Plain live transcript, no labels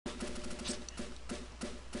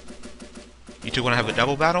You two want to have a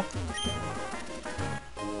double battle?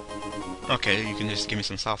 Okay, you can just give me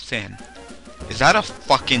some soft sand. Is that a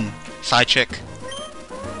fucking side chick?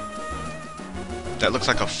 That looks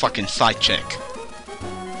like a fucking side chick.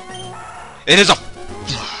 It is a...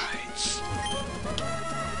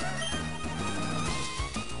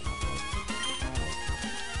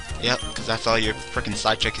 Yep, because that's all your freaking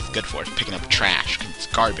side chick is good for, is picking up trash, because it's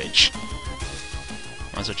garbage.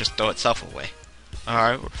 Might as well just throw itself away.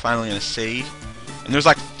 Alright, we're finally in a city. And there's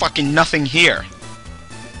like fucking nothing here.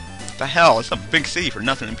 What the hell? It's a big city for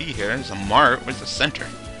nothing to be here. There's a mart. Where's the center?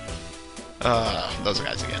 Those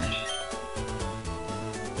guys again.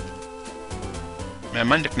 Man,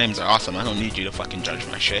 my nicknames are awesome. I don't need you to fucking judge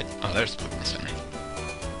my shit. Oh, there's the Pokemon Center.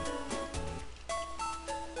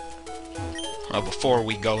 Before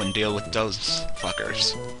we go and deal with those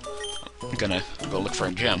fuckers, I'm gonna go look for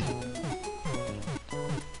a gem.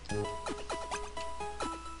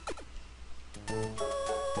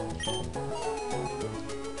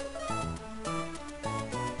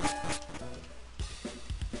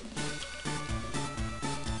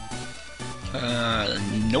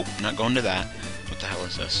 Nope, not going to that. What the hell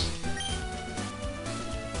is this?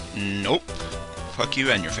 Nope. Fuck you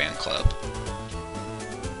and your fan club.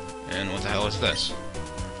 And what the hell is this?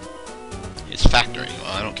 It's factory.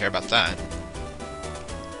 Well, I don't care about that.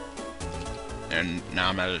 And now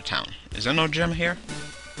I'm out of town. Is there no gym here?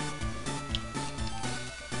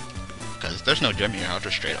 Because if there's no gym here, I'll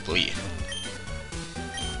just straight up leave.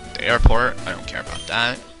 The airport, I don't care about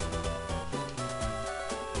that.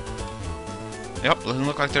 Yep, doesn't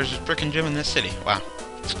look like there's a frickin' gym in this city. Wow.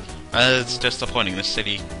 It's disappointing. This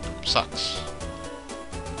city sucks.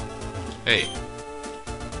 Hey.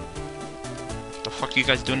 What the fuck are you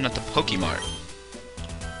guys doing at the Pokemart?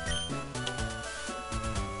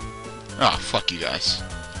 Ah, oh, fuck you guys.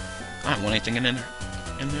 I don't want anything in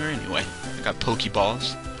there anyway. I got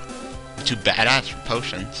Pokeballs. 2 badass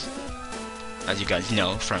potions. As you guys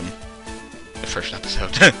know from the first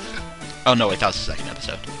episode. Oh no, wait, that was the second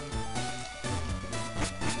episode.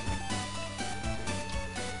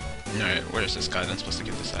 Alright, where's this guy? I'm supposed to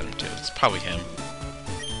get this item to. It's probably him.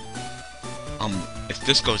 If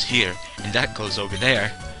this goes here, and that goes over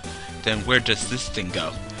there, then where does this thing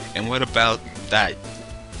go? And what about that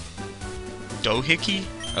Doohickey?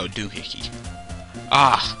 Oh, Doohickey.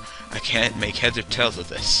 Ah, I can't make heads or tails of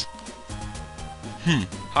this.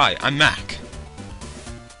 Hi, I'm Mac.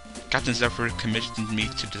 Captain Zefer commissioned me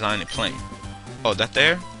to design a plane. Oh, that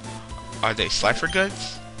there? Are they cipher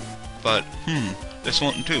goods? But, this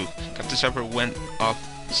won't do. Captain Zefer went off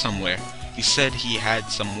somewhere. He said he had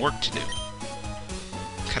some work to do.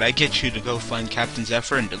 Could I get you to go find Captain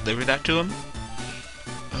Zefer and deliver that to him?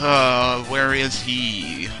 Where is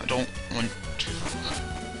he? I don't want to...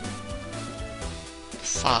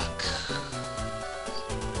 Fuck.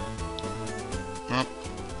 Well,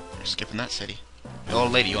 we're skipping that city. Hey,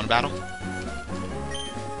 old lady, you want to battle?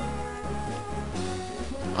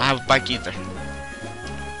 I don't have a bike either.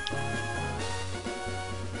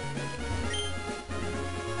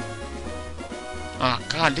 Oh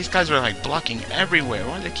god, these guys are like blocking everywhere.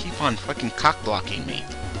 Why do they keep on fucking cock blocking me?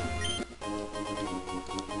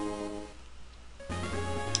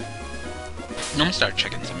 I'm gonna start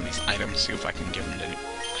checking some of these items, see if I can give them to...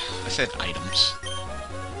 I said items.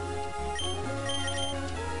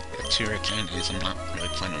 Got 2 rare candies, I'm not really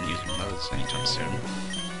planning on using those anytime soon.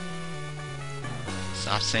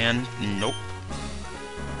 Soft sand? Nope.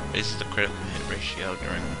 Raises the critical hit ratio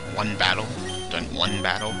during one battle? During one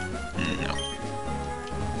battle? No.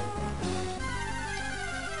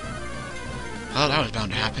 Oh, that was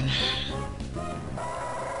bound to happen.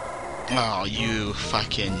 Oh, you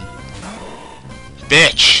fucking...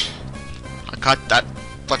 bitch! I caught that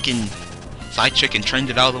fucking side chick and trained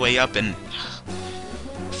it all the way up and...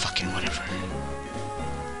 fucking whatever.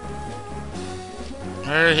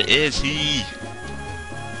 Where is he?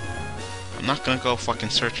 I'm not gonna go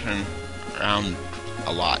fucking searching around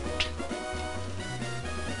a lot.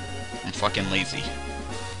 I'm fucking lazy.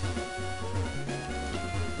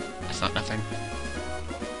 That's not nothing.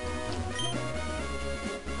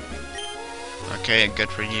 Okay, good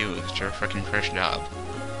for you. It's your freaking first job.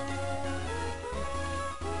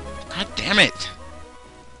 God damn it!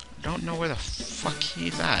 I don't know where the fuck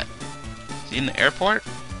he's at. Is he in the airport?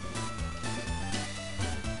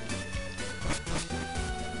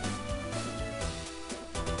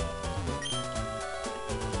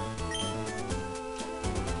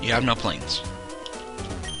 You have no planes.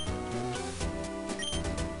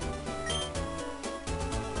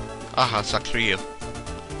 Aha, sucks for you.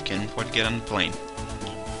 Can't afford to get on the plane.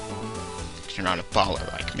 'Cause you're not a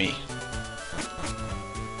baller like me.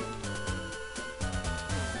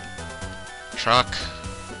 truck.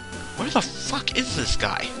 Where the fuck is this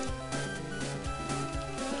guy?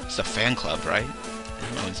 It's a fan club, right?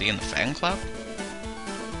 Oh, is he in the fan club?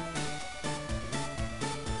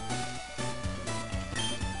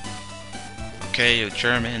 Okay, you're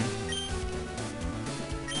German.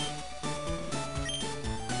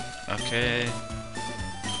 Okay.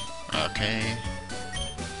 Okay.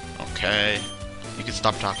 Okay. You can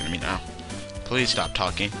stop talking to me now. Please stop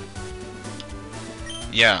talking.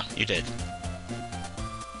 Yeah, you did.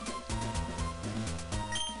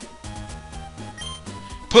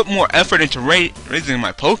 Put more effort into raising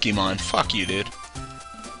my Pokemon. Fuck you, dude.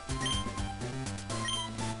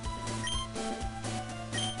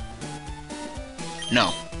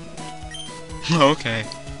 No. Okay.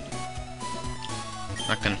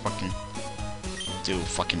 Not gonna fucking do a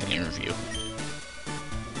fucking interview.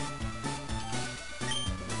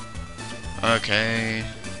 Okay.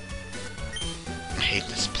 I hate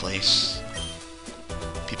this place.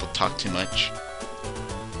 People talk too much.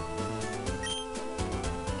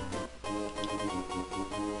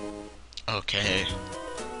 Okay.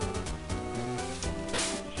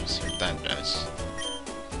 Let's see what that does.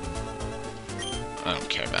 I don't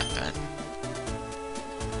care about that.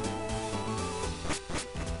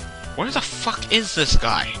 Where the fuck is this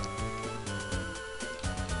guy?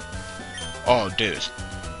 Oh, dude.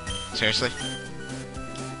 Seriously?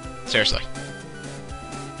 Seriously.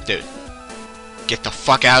 Dude. Get the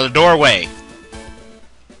fuck out of the doorway!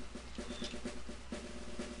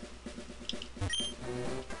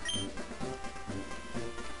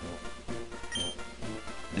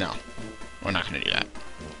 No. We're not gonna do that.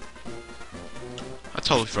 I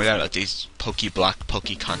totally forgot about these Pokeblock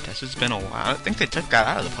Poke contests. It's been a while. I think they took that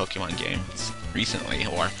out of the Pokemon games recently,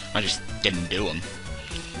 or I just didn't do them.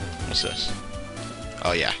 What's this?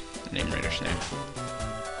 Oh yeah, the Name Raider's name.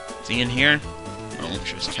 Is he in here? No,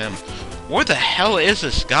 just him. Where the hell is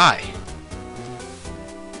this guy?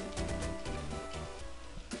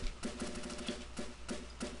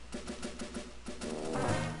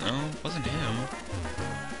 No, it wasn't him.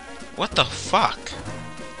 What the fuck?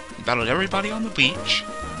 Battled everybody on the beach.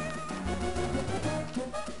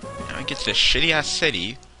 Now I get to this shitty ass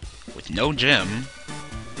city with no gym.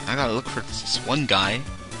 I gotta look for this one guy.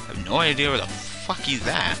 I have no idea where the fuck he's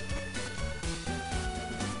at.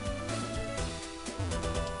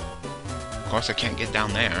 Of course I can't get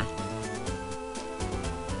down there.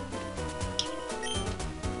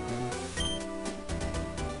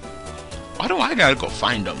 Why do I gotta go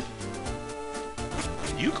find him?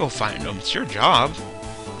 You go find him. It's your job.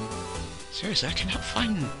 Seriously, I cannot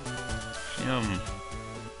find him.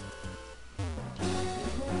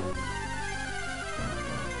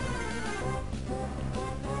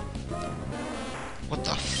 What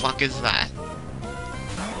the fuck is that?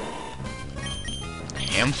 A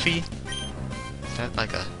Hamfee? Is that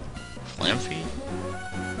like a Flamfee?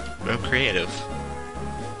 Real creative.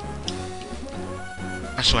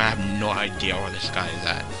 I swear I have no idea where this guy is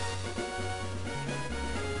at.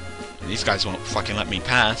 These guys won't fucking let me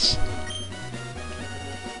pass.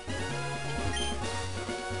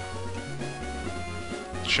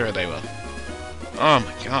 Sure they will. Oh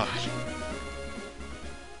my god.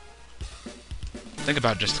 Think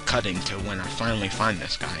about just cutting to when I finally find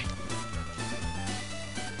this guy.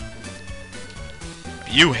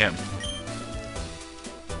 You him.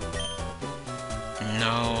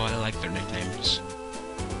 No, I like their nicknames.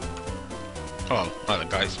 Oh, the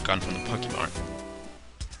guy's gone from the Pokemart.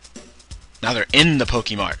 Now they're in the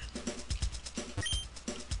Pokemart.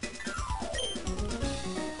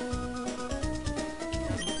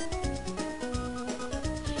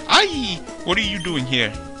 Aye! What are you doing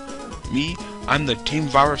here? Me? I'm the Team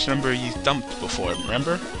Virus member you thumped before,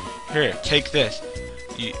 remember? Here, take this.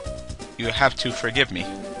 You have to forgive me.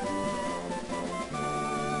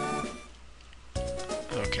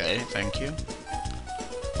 Okay, thank you.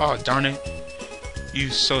 Oh, darn it. You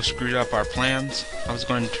so screwed up our plans. I was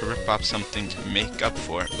going to rip off something to make up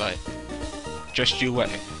for it, but just you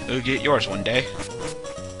wait. You'll get yours one day.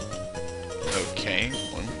 Okay,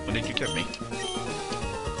 what did you give me?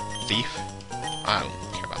 Thief? I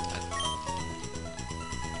don't care about that.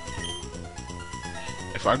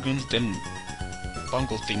 If our goons didn't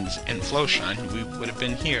bungle things in Flowshine, we would have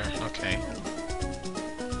been here. Okay.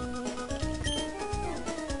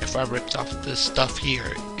 If I ripped off this stuff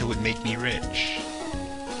here, it would make me rich.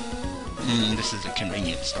 This is a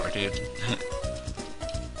convenience store, dude.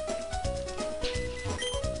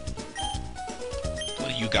 What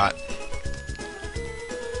do you got?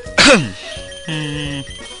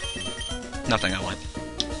 Nothing I want.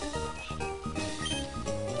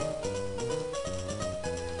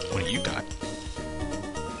 What do you got?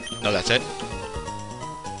 No, that's it?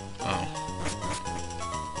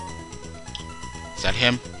 Is that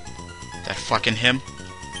him? That fucking him?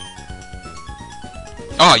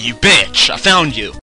 Oh, you bitch! I found you!